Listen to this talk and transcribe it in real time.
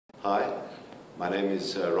Hi, my name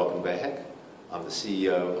is Robin Bayhack. I'm the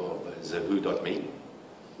CEO of Zahu.me,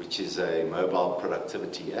 which is a mobile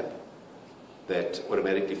productivity app that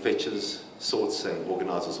automatically fetches, sorts and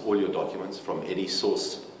organizes all your documents from any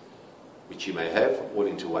source which you may have, all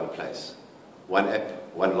into one place. One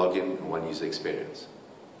app, one login, and one user experience.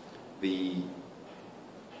 The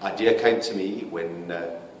idea came to me when,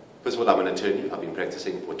 first of all, I'm an attorney. I've been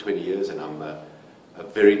practicing for 20 years and I'm a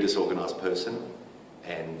very disorganized person.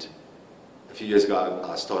 And a few years ago,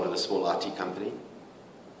 I started a small IT company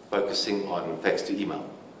focusing on fax to email,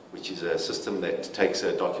 which is a system that takes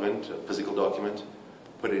a document, a physical document,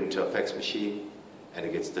 put it into a fax machine, and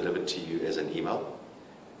it gets delivered to you as an email.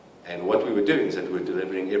 And what we were doing is that we were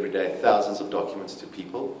delivering every day thousands of documents to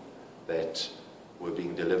people that were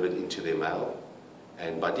being delivered into their mail.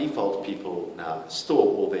 And by default, people now store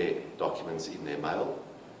all their documents in their mail,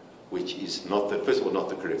 which is not the, first of all, not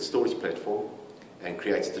the correct storage platform, and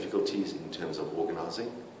creates difficulties in terms of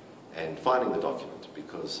organizing and finding the document,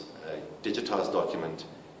 because a digitized document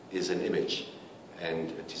is an image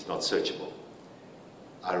and it is not searchable.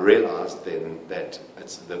 I realized then that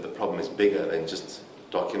the problem is bigger than just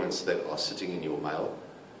documents that are sitting in your mail,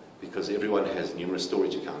 because everyone has numerous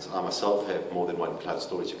storage accounts. I myself have more than one cloud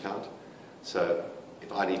storage account. So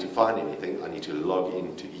if I need to find anything, I need to log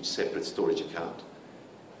into each separate storage account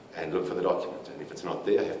and look for the document. And if it's not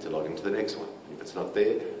there, I have to log into the next one. If it's not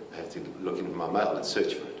there, I have to look into my mail and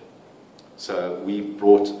search for it. So we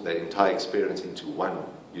brought that entire experience into one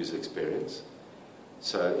user experience.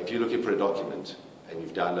 So if you're looking for a document and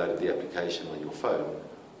you've downloaded the application on your phone,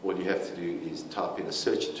 all you have to do is type in a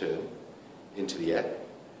search term into the app,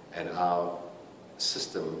 and our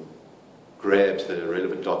system grabs the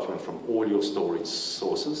relevant document from all your storage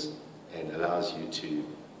sources and allows you to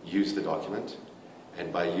use the document.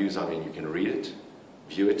 And by use, I mean you can read it,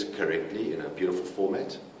 view it correctly in a beautiful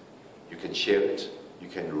format. You can share it. You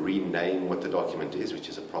can rename what the document is, which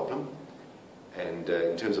is a problem. And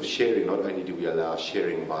in terms of sharing, not only do we allow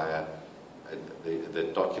sharing via the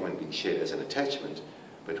document being shared as an attachment,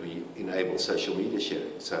 but we enable social media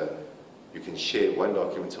sharing. So you can share one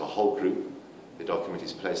document to a whole group. The document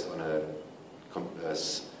is placed on a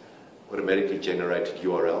automatically generated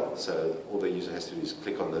URL, so all the user has to do is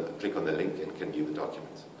click on the link and can view the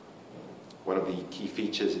document. One of the key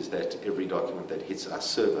features is that every document that hits our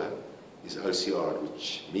server is OCR,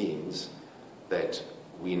 which means that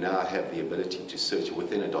we now have the ability to search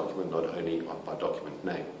within a document, not only by document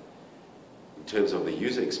name. In terms of the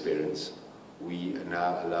user experience, we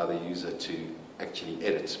now allow the user to actually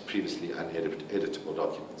edit previously uneditable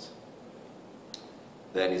documents.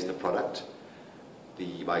 That is the product.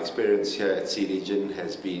 My experience here at Seed Engine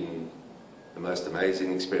has been the most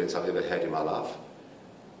amazing experience I've ever had in my life.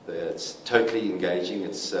 It's totally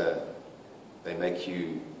engaging. They make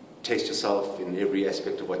you test yourself in every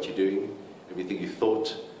aspect of what you're doing. Everything you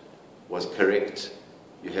thought was correct,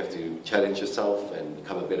 you have to challenge yourself and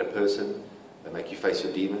become a better person. They make you face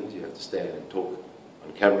your demons. You have to stand and talk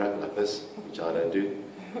on camera like this, which I don't do.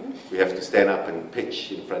 We have to stand up and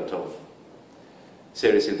pitch in front of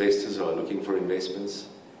serious investors who are looking for investments,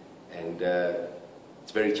 and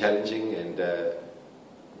it's very challenging and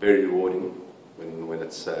very rewarding when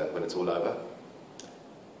it's all over.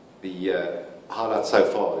 The highlight so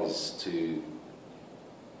far is to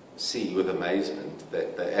see with amazement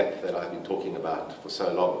that the app that I've been talking about for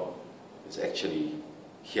so long is actually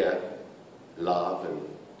here, live, and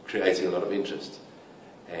creating a lot of interest.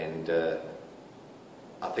 And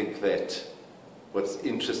I think that what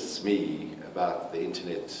interests me about the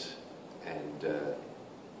internet and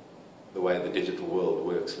the way the digital world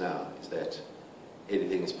works now is that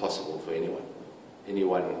anything is possible for anyone.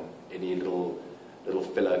 Anyone, any little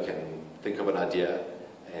fellow can think of an idea,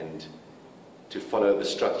 and to follow the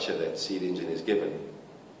structure that Seed Engine is given,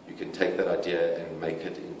 you can take that idea and make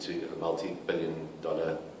it into a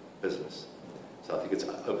multi-billion-dollar business. So I think it's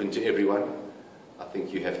open to everyone. I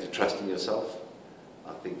think you have to trust in yourself.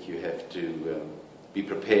 I think you have to be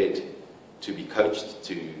prepared to be coached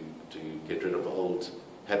to get rid of old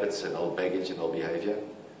habits and old baggage and old behavior.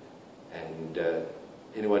 And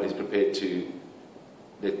anyone who's prepared to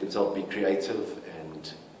let themselves be creative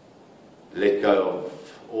and let go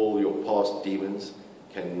of all your past demons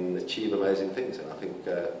can achieve amazing things. And I think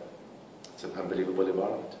it's an unbelievable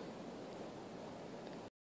environment.